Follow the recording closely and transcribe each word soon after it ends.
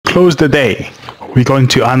close the day, we're going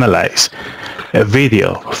to analyze a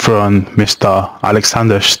video from Mr.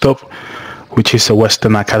 Alexander Stubb, which is a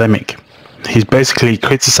Western academic. He's basically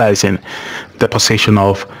criticizing the position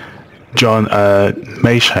of John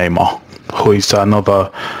Mearsheimer, who is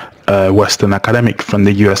another Western academic from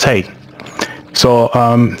the USA. So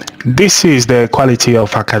this is the quality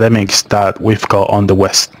of academics that we've got on the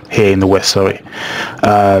West, here in the West,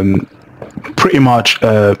 pretty much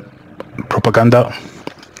propaganda,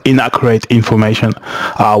 inaccurate information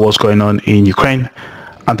what's going on in Ukraine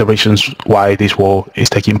and the reasons why this war is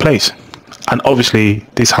taking place. And obviously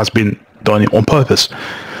this has been done on purpose.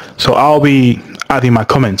 So I'll be adding my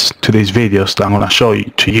comments to these videos that I'm going to show you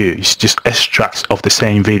to you. It's just extracts of the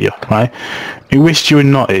same video, right, in which you will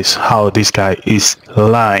notice how this guy is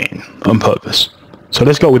lying on purpose. So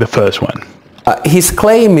let's go with the first one. His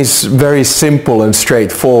claim is very simple and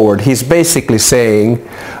straightforward. He's basically saying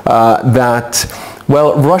that,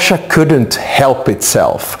 well, Russia couldn't help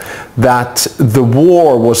itself, that the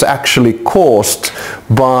war was actually caused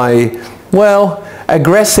by, well,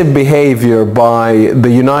 aggressive behavior by the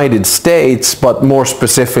United States, but more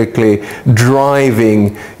specifically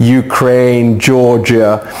driving Ukraine,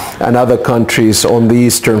 Georgia and other countries on the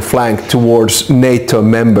eastern flank towards NATO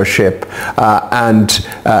membership and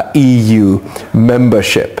EU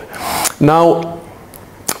membership. Now,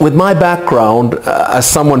 with my background as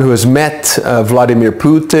someone who has met Vladimir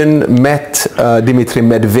Putin, met Dmitry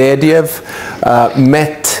Medvedev,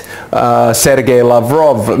 met Sergei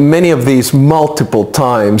Lavrov, many of these multiple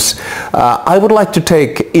times, I would like to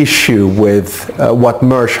take issue with what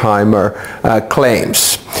Mearsheimer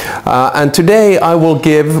claims. And today I will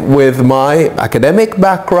give, with my academic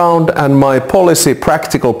background and my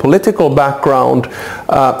practical political background,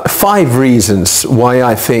 5 reasons why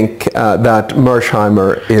I think that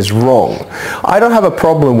Mearsheimer is wrong. I don't have a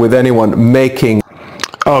problem with anyone making...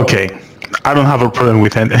 Okay, I don't have a problem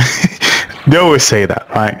with any... They always say that,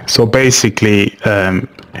 right? So basically,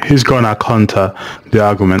 he's going to counter the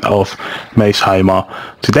argument of Mearsheimer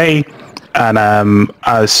today. And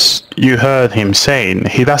as you heard him saying,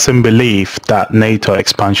 he doesn't believe that NATO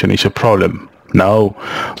expansion is a problem. No,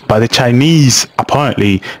 but the Chinese,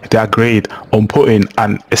 apparently, they agreed on putting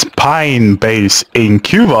an spying base in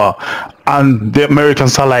Cuba. And the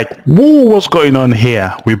Americans are like, whoa, what's going on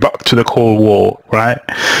here? We're back to the Cold War, right?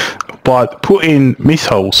 But putting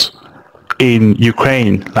missiles in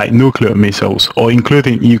Ukraine, like nuclear missiles, or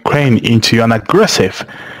including Ukraine into an aggressive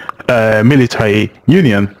military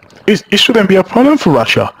union, it shouldn't be a problem for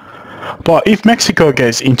Russia. But if Mexico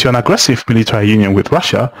gets into an aggressive military union with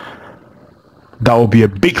Russia, that will be a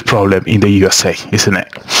big problem in the USA, isn't it?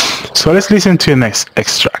 So let's listen to the next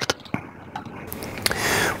extract.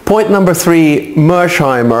 Point number 3,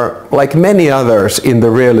 Mearsheimer, like many others in the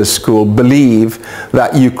realist school, believe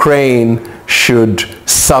that Ukraine should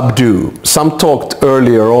subdue. Some talked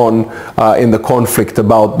earlier on in the conflict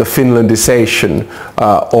about the Finlandization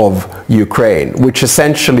of Ukraine, which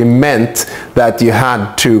essentially meant that you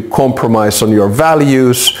had to compromise on your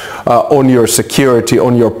values, on your security,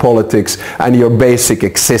 on your politics, and your basic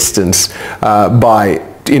existence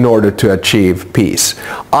in order to achieve peace.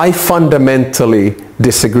 I fundamentally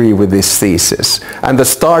disagree with this thesis, and the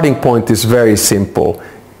starting point is very simple.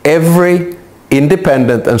 Every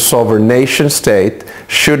independent and sovereign nation state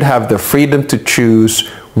should have the freedom to choose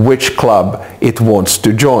which club it wants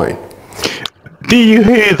to join. Do you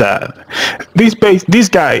hear that? This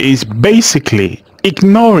guy is basically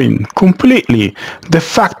ignoring completely the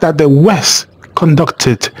fact that the West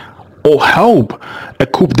conducted or helped a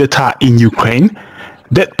coup d'etat in Ukraine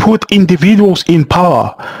that put individuals in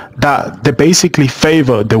power that they basically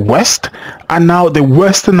favor the West, and now they're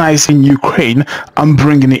westernizing Ukraine and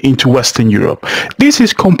bringing it into Western Europe. This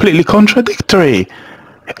is completely contradictory.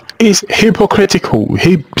 It's hypocritical.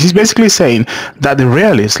 He's basically saying that the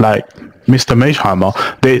realists like Mr. Mearsheimer,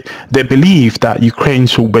 they believe that Ukraine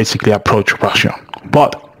should basically approach Russia.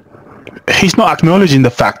 But he's not acknowledging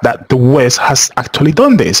the fact that the West has actually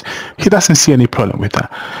done this. He doesn't see any problem with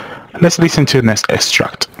that. Let's listen to the next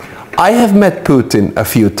extract. I have met Putin a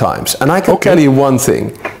few times, and I can tell you one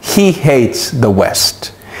thing. He hates the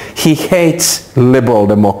West. He hates liberal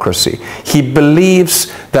democracy. He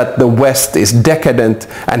believes that the West is decadent,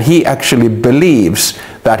 and he actually believes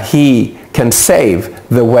that he can save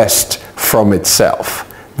the West from itself.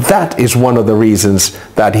 That is one of the reasons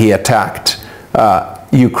that he attacked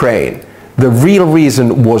Ukraine. The real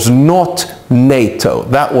reason was not NATO.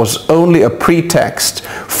 That was only a pretext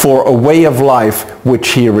for a way of life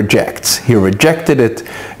which he rejects. He rejected it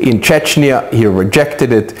in Chechnya, he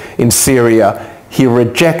rejected it in Syria, He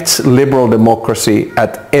rejects liberal democracy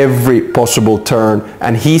at every possible turn,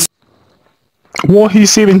 and what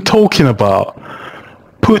he's even talking about.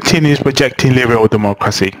 Putin is rejecting liberal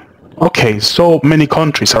democracy. Okay, so many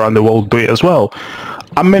countries around the world do it as well.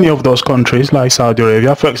 And many of those countries, like Saudi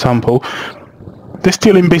Arabia, for example, they're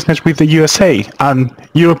still in business with the USA and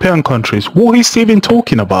European countries. What is he even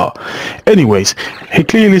talking about? Anyways, he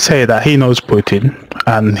clearly said that he knows Putin,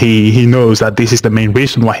 and he knows that this is the main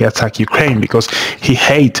reason why he attacked Ukraine, because he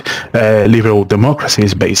hates liberal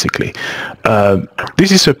democracies, basically.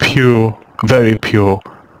 This is a very pure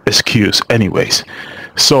excuse anyways.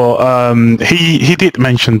 So he did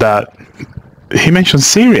mention that. He mentioned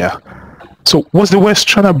Syria. So was the West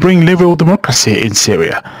trying to bring liberal democracy in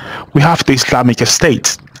Syria? We have the Islamic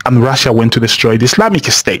State, and Russia went to destroy the Islamic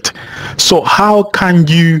State. So how can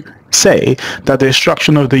you say that the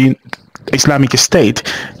destruction of the Islamic State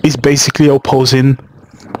is basically opposing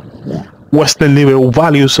Western liberal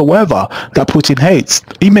values or whatever that Putin hates?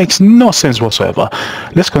 It makes no sense whatsoever.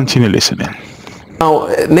 Let's continue listening. Now,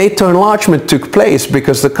 NATO enlargement took place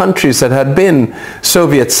because the countries that had been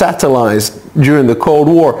Soviet satellized during the Cold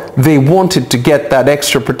War, they wanted to get that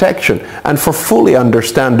extra protection, and for fully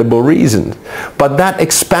understandable reasons. But that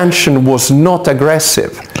expansion was not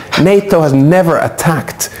aggressive. NATO has never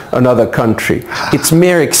attacked another country. Its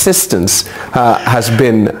mere existence has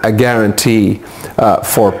been a guarantee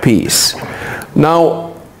for peace.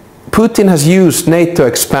 Now, Putin has used NATO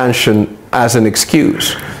expansion as an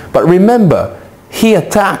excuse. But remember, he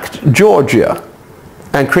attacked Georgia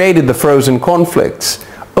and created the frozen conflicts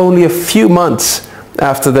only a few months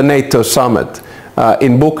after the NATO summit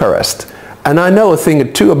in Bucharest. And I know a thing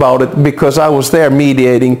or two about it because I was there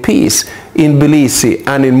mediating peace in Tbilisi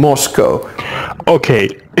and in Moscow. Okay,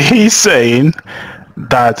 he's saying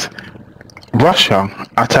that Russia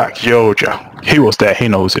attacked Georgia. He was there, he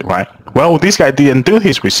knows it, right? Well, this guy didn't do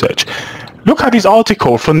his research. Look at this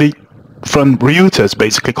article from Reuters,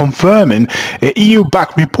 basically confirming an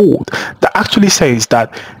EU-backed report that actually says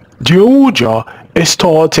that Georgia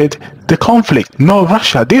started the conflict, not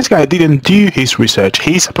Russia. This guy didn't do his research.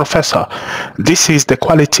 He's a professor. This is the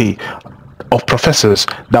quality of professors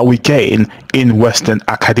that we gain in Western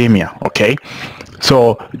academia, okay?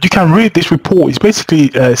 So you can read this report. It's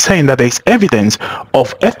basically saying that there's evidence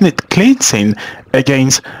of ethnic cleansing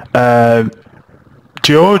against Russians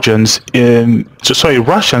in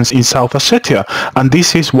South Ossetia, and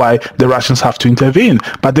this is why the Russians have to intervene.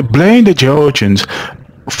 But they blame the Georgians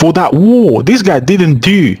for that war. This guy didn't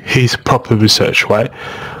do his proper research, right?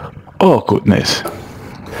 Oh goodness.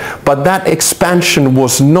 But that expansion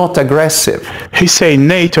was not aggressive. He's saying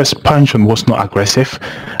NATO expansion was not aggressive,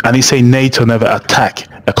 and he's saying NATO never attacked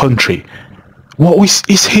a country. What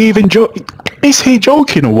is he even joking? Is he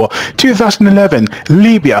joking or what? 2011,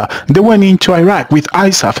 Libya, they went into Iraq with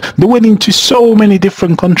ISAF. They went into so many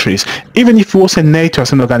different countries. Even if it wasn't NATO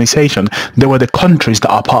as an organization, there were the countries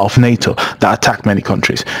that are part of NATO that attacked many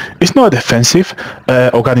countries. It's not a defensive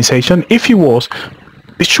organization. If it was,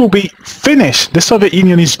 it should be finished. The Soviet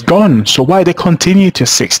Union is gone. So why they continue to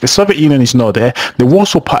exist? The Soviet Union is not there. The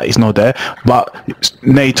Warsaw Pact is not there. But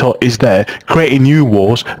NATO is there, creating new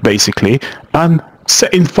wars, basically, and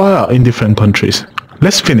setting fire in different countries.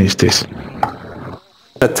 Let's finish this.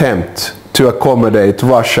 Attempt to accommodate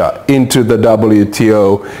Russia into the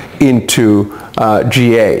WTO, into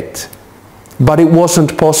G8. But it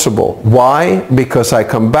wasn't possible. Why? Because I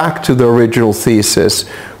come back to the original thesis.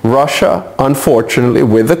 Russia, unfortunately,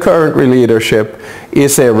 with the current leadership,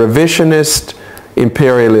 is a revisionist,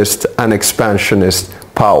 imperialist, and expansionist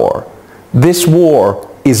power. This war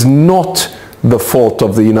is not the fault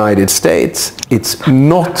of the United States. It's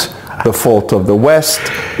not the fault of the West.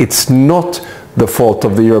 It's not the fault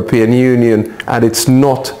of the European Union, and it's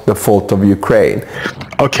not the fault of Ukraine.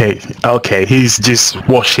 Okay, he's just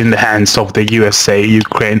washing the hands of the USA,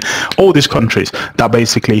 Ukraine, all these countries that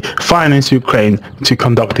basically finance Ukraine to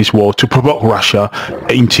conduct this war, to provoke Russia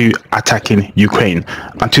into attacking Ukraine.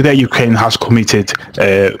 And today Ukraine has committed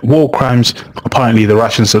war crimes, apparently the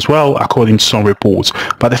Russians as well, according to some reports.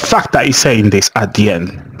 But the fact that he's saying this at the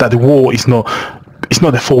end, that the war is not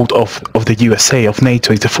the fault of the USA, of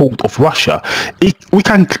NATO, it's the fault of Russia. We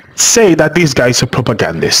can say that this guy is a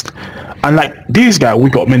propagandist. And like this guy,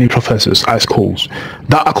 we got many professors at schools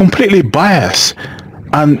that are completely biased,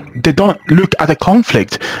 and they don't look at the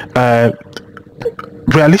conflict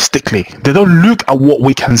realistically. They don't look at what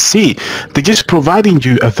we can see. They're just providing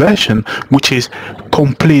you a version which is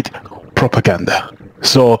complete propaganda.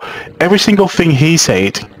 So every single thing he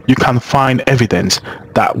said, you can find evidence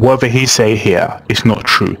that whatever he say here is not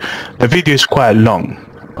true. The video is quite long,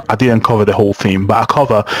 I didn't cover the whole thing, but I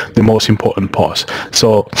cover the most important parts.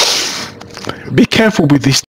 So be careful with this